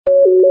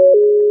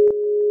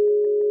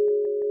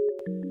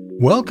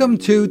Welcome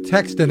to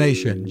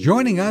Textination.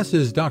 Joining us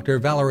is Dr.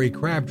 Valerie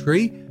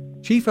Crabtree,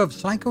 Chief of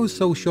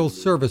Psychosocial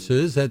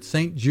Services at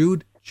St.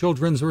 Jude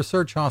Children's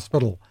Research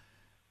Hospital.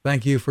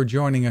 Thank you for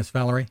joining us,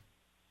 Valerie.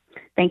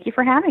 Thank you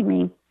for having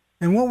me.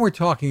 And what we're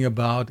talking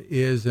about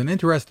is an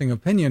interesting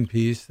opinion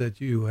piece that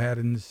you had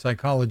in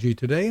Psychology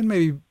Today, and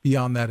maybe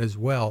beyond that as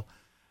well.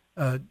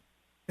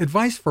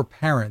 Advice for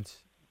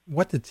parents,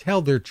 what to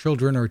tell their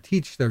children or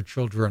teach their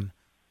children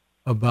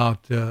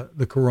about the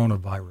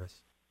coronavirus.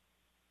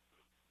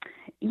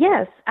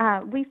 Yes,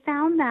 we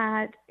found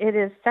that it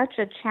is such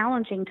a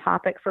challenging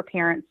topic for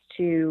parents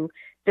to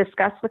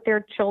discuss with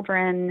their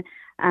children.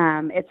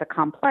 It's a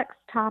complex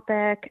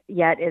topic,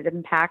 yet it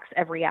impacts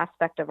every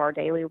aspect of our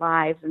daily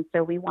lives. And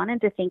so we wanted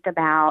to think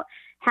about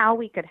how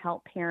we could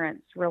help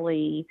parents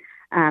really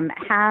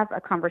have a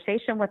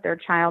conversation with their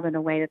child in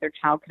a way that their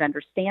child could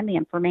understand the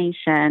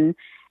information,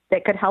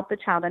 that could help the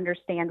child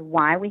understand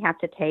why we have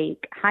to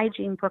take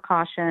hygiene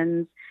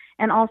precautions,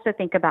 and also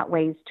think about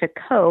ways to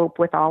cope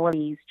with all of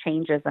these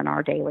changes in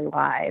our daily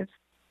lives.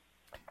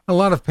 A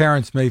lot of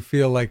parents may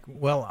feel like,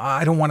 well,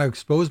 I don't want to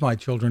expose my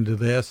children to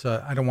this.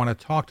 I don't want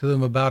to talk to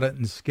them about it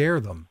and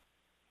scare them.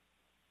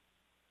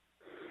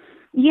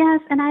 Yes,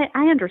 and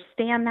I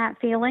understand that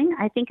feeling.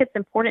 I think it's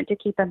important to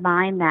keep in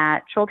mind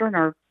that children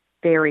are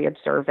very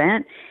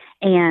observant,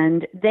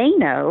 and they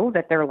know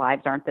that their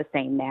lives aren't the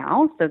same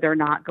now. So they're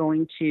not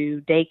going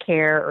to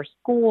daycare or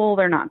school.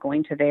 They're not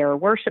going to their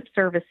worship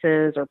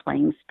services or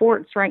playing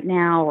sports right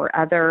now or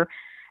other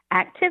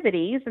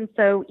activities. And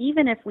so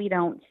even if we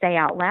don't say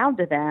out loud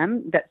to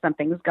them that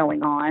something's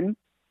going on,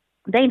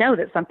 they know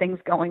that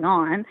something's going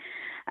on.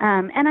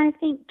 And I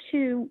think,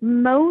 too,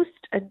 most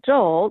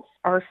adults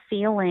are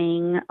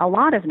feeling a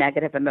lot of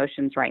negative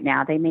emotions right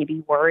now. They may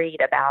be worried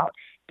about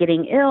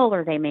getting ill,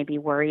 or they may be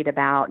worried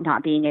about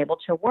not being able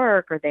to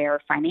work, or their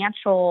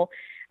financial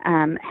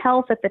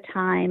health at the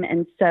time.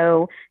 And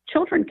so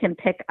children can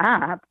pick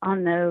up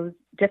on those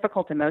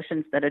difficult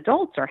emotions that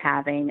adults are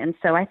having. And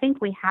so I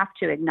think we have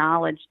to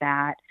acknowledge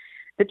that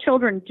the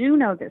children do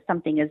know that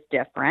something is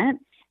different.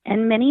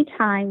 And many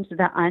times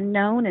the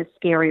unknown is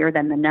scarier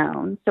than the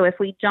known. So if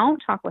we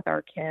don't talk with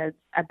our kids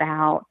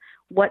about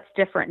what's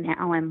different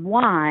now and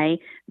why,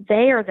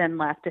 they are then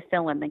left to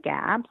fill in the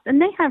gaps.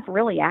 And they have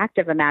really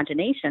active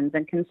imaginations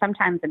and can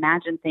sometimes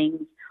imagine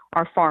things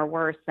are far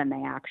worse than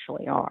they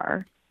actually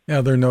are.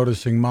 Yeah, they're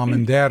noticing mom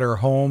and dad are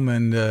home,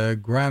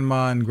 and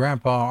grandma and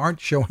grandpa aren't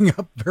showing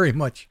up very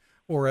much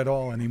or at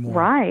all anymore.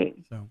 Right.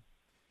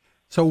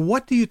 So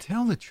what do you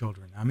tell the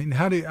children? I mean,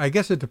 I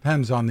guess it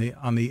depends on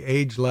the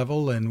age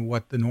level and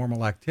what the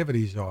normal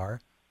activities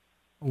are.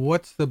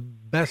 What's the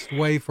best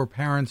way for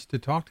parents to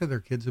talk to their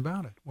kids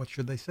about it? What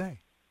should they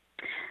say?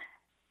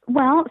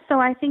 Well, so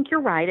I think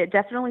you're right. It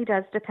definitely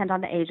does depend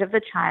on the age of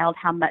the child,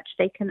 how much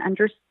they can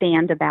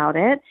understand about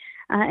it.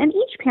 And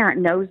each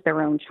parent knows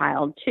their own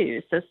child,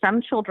 too. So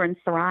some children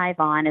thrive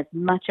on as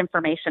much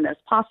information as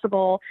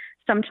possible.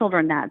 Some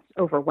children that's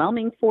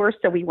overwhelming for,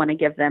 so we want to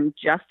give them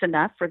just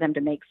enough for them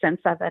to make sense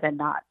of it and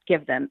not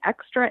give them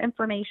extra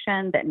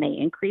information that may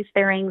increase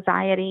their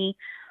anxiety.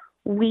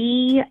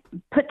 We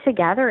put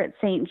together at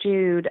St.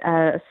 Jude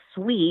a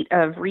suite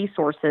of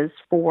resources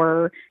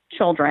for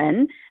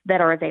children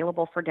that are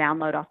available for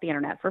download off the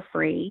internet for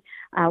free.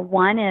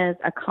 One is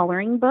a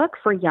coloring book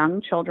for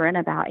young children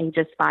about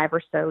ages 5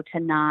 or so to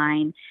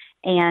 9,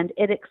 and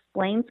it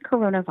explains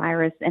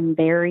coronavirus in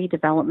very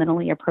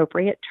developmentally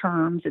appropriate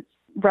terms. It's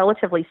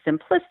relatively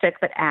simplistic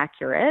but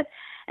accurate,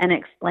 and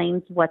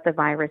explains what the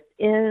virus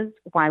is,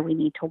 why we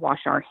need to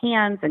wash our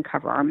hands and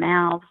cover our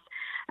mouths.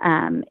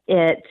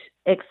 It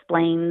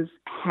explains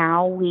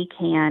how we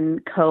can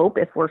cope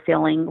if we're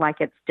feeling like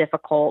it's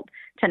difficult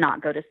to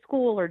not go to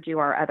school or do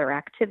our other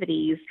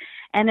activities.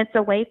 And it's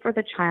a way for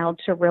the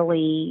child to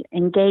really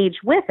engage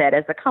with it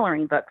as a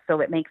coloring book, so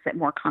it makes it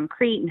more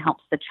concrete and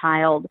helps the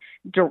child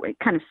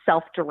kind of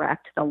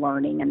self-direct the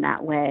learning in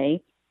that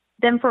way.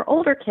 Then for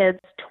older kids,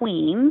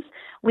 tweens,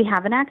 we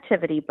have an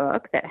activity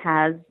book that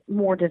has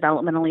more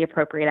developmentally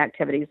appropriate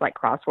activities like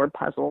crossword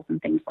puzzles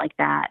and things like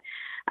that,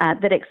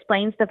 that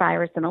explains the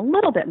virus in a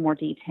little bit more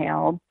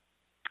detail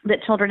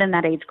that children in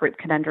that age group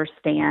can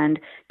understand,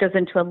 goes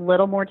into a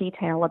little more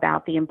detail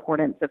about the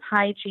importance of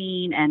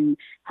hygiene and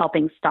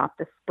helping stop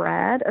the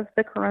spread of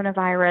the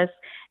coronavirus,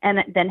 and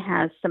it then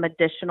has some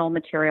additional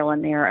material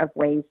in there of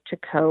ways to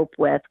cope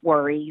with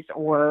worries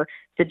or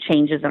the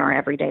changes in our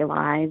everyday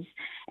lives.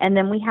 And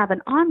then we have an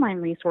online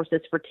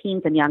resources for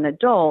teens and young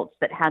adults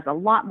that has a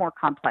lot more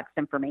complex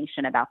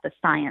information about the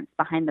science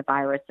behind the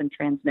virus and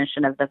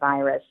transmission of the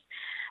virus.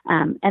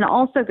 And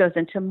also goes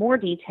into more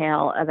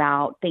detail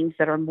about things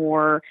that are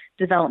more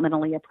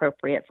developmentally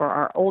appropriate for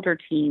our older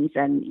teens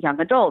and young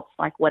adults,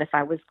 like what if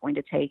I was going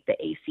to take the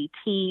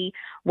ACT,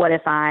 what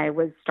if I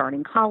was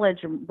starting college,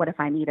 what if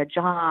I need a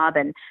job,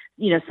 and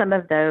some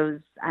of those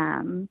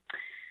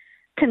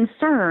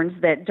concerns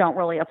that don't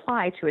really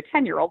apply to a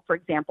 10-year-old, for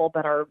example,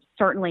 but are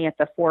certainly at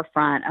the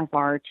forefront of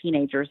our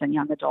teenagers and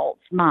young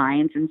adults'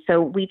 minds. And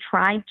so we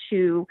try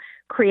to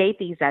create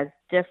these as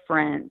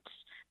different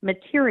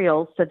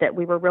materials so that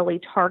we were really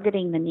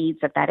targeting the needs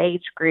of that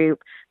age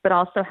group, but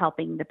also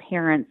helping the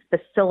parents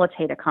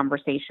facilitate a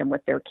conversation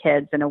with their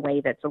kids in a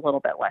way that's a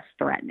little bit less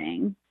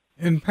threatening.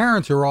 And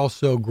parents are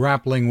also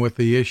grappling with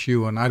the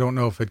issue, and I don't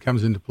know if it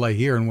comes into play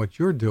here in what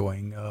you're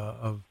doing,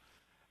 of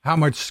how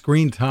much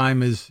screen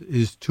time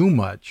is too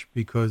much,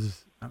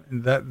 because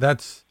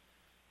that's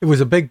it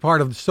was a big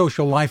part of the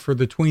social life for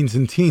the tweens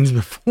and teens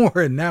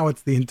before, and now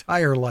it's the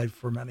entire life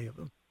for many of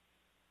them.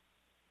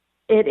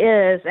 It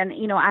is. And,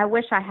 I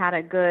wish I had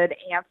a good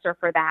answer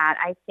for that.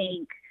 I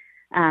think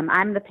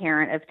I'm the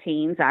parent of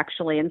teens,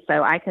 actually. And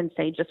so I can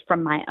say just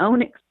from my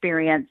own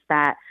experience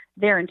that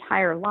their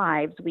entire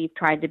lives, we've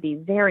tried to be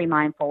very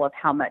mindful of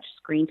how much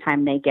screen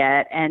time they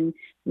get. And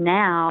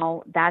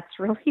now that's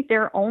really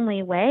their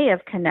only way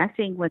of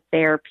connecting with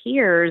their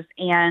peers.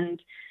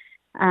 And,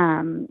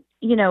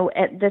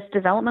 at this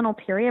developmental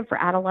period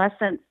for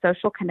adolescents,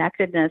 social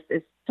connectedness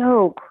is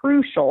so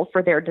crucial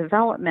for their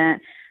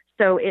development.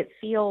 So it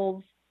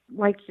feels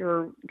like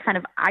you're kind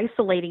of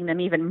isolating them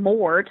even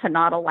more to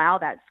not allow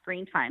that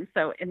screen time.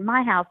 So in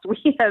my house,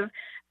 we have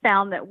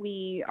found that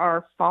we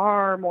are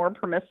far more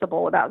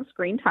permissible about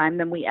screen time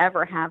than we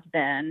ever have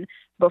been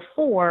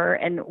before.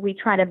 And we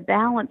try to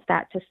balance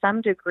that to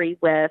some degree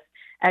with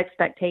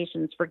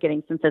expectations for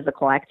getting some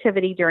physical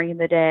activity during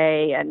the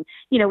day. And,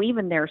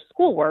 even their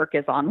schoolwork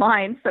is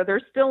online. So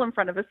they're still in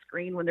front of a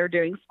screen when they're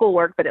doing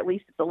schoolwork, but at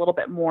least it's a little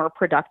bit more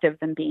productive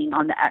than being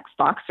on the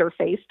Xbox or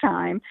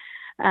FaceTime.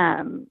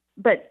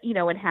 But,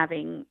 and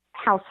having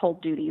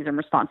household duties and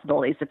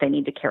responsibilities that they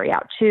need to carry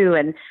out too.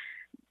 And,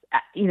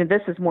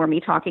 this is more me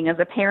talking as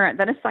a parent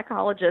than a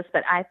psychologist,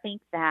 but I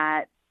think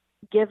that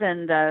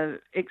given the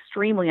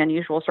extremely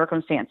unusual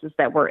circumstances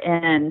that we're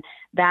in,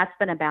 that's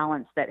been a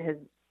balance that has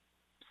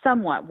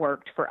somewhat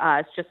worked for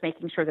us, just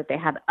making sure that they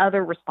have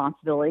other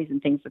responsibilities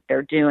and things that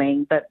they're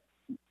doing, but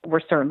we're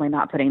certainly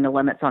not putting the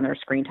limits on their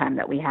screen time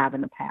that we have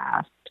in the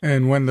past.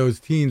 And when those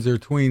teens or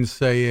tweens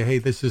say, hey,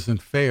 this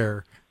isn't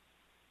fair,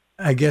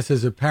 I guess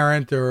as a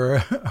parent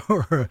or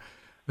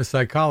a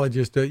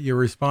psychologist, your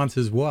response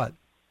is what?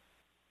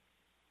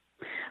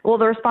 Well,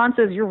 the response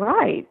is, you're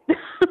right,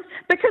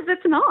 because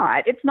it's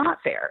not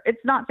fair.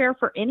 It's not fair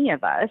for any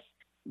of us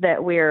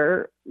that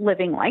we're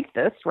living like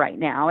this right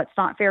now. It's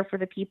not fair for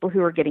the people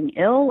who are getting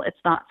ill. It's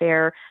not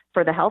fair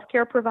for the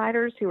healthcare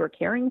providers who are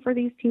caring for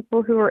these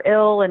people who are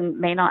ill and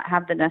may not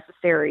have the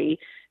necessary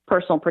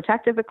personal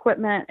protective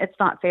equipment. It's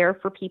not fair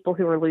for people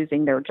who are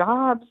losing their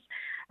jobs.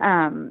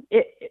 None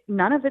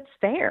of it's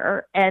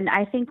fair. And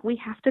I think we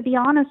have to be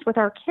honest with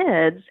our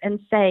kids and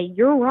say,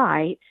 you're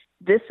right.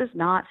 This is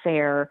not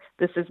fair.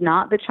 This is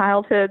not the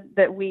childhood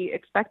that we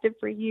expected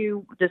for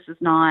you. This is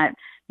not,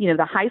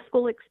 the high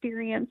school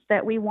experience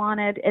that we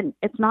wanted, and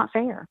it's not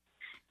fair.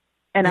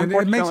 And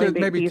unfortunately, it makes it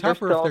maybe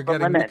tougher if they're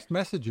getting limits. Mixed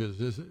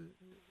messages,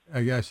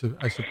 I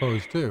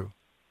suppose, too.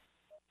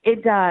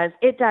 It does.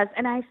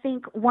 And I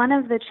think one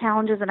of the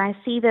challenges, and I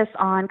see this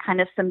on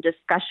kind of some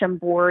discussion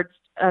boards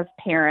of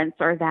parents,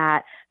 are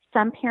that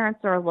some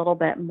parents are a little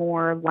bit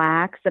more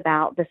lax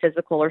about the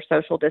physical or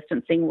social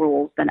distancing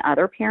rules than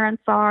other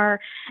parents are.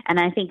 And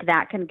I think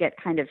that can get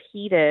kind of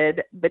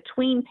heated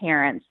between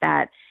parents,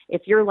 that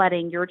if you're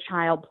letting your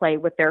child play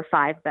with their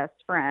 5 best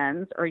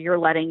friends, or you're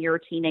letting your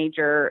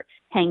teenager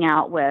hang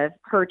out with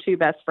her 2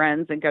 best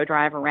friends and go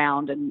drive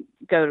around and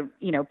go,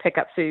 pick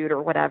up food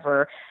or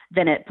whatever,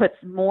 then it puts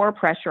more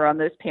pressure on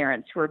those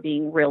parents who are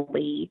being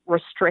really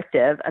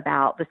restrictive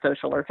about the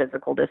social or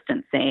physical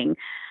distancing.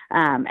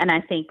 And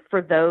I think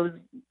for those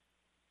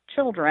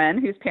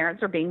children whose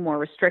parents are being more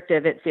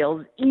restrictive, it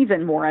feels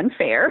even more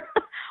unfair,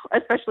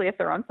 especially if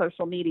they're on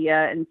social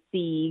media and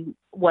see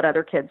what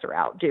other kids are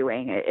out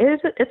doing.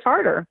 It's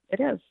harder. It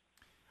is.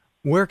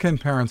 Where can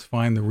parents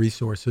find the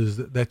resources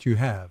that you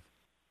have?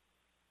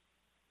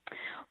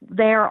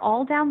 They're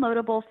all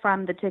downloadable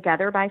from the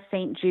Together by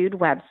St. Jude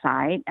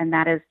website, and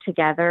that is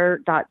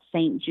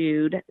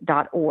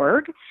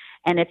together.stjude.org.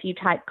 And if you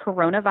type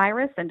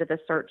coronavirus into the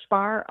search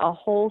bar, a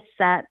whole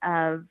set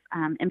of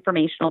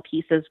informational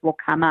pieces will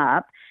come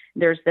up.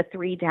 There's the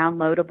 3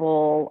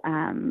 downloadable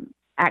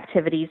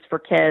activities for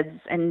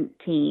kids and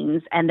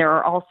teens, and there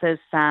are also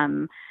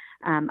some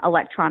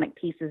electronic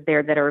pieces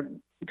there that are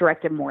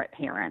directed more at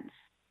parents.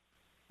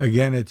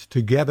 Again, it's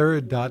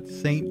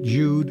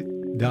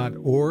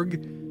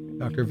together.stjude.org.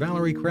 Dr.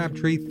 Valerie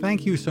Crabtree,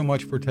 thank you so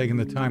much for taking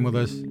the time with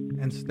us,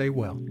 and stay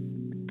well.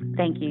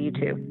 Thank you, you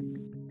too.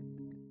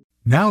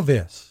 Now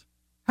this.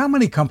 How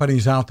many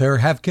companies out there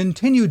have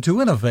continued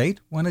to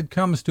innovate when it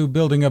comes to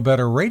building a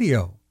better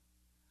radio?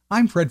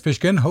 I'm Fred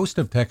Fishkin, host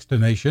of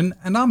Techstination,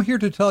 and I'm here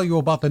to tell you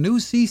about the new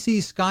CC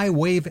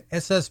Skywave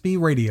SSB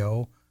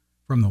radio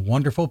from the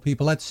wonderful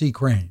people at C.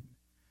 Crane.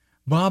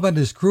 Bob and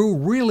his crew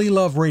really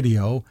love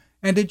radio,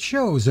 and it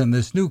shows in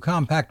this new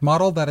compact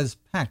model that is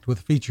packed with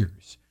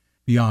features.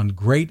 Beyond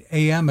great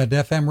AM and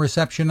FM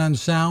reception and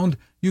sound,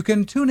 you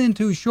can tune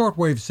into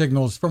shortwave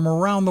signals from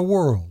around the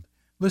world,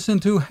 listen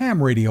to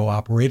ham radio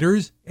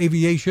operators,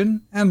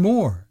 aviation, and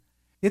more.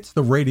 It's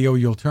the radio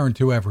you'll turn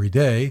to every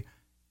day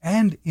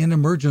and in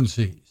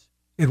emergencies.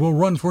 It will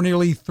run for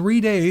nearly 3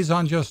 days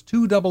on just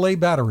 2 AA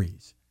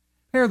batteries.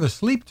 Pair the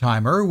sleep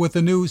timer with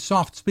the new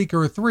Soft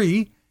Speaker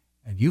 3,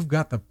 and you've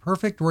got the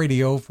perfect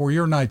radio for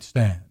your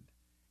nightstand.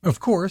 Of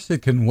course,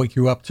 it can wake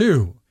you up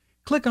too.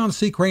 Click on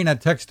C. Crane at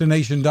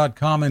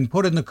Techstination.com and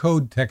put in the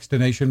code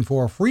Techstination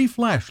for a free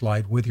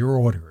flashlight with your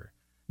order.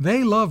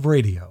 They love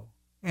radio,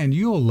 and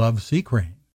you'll love C. Crane.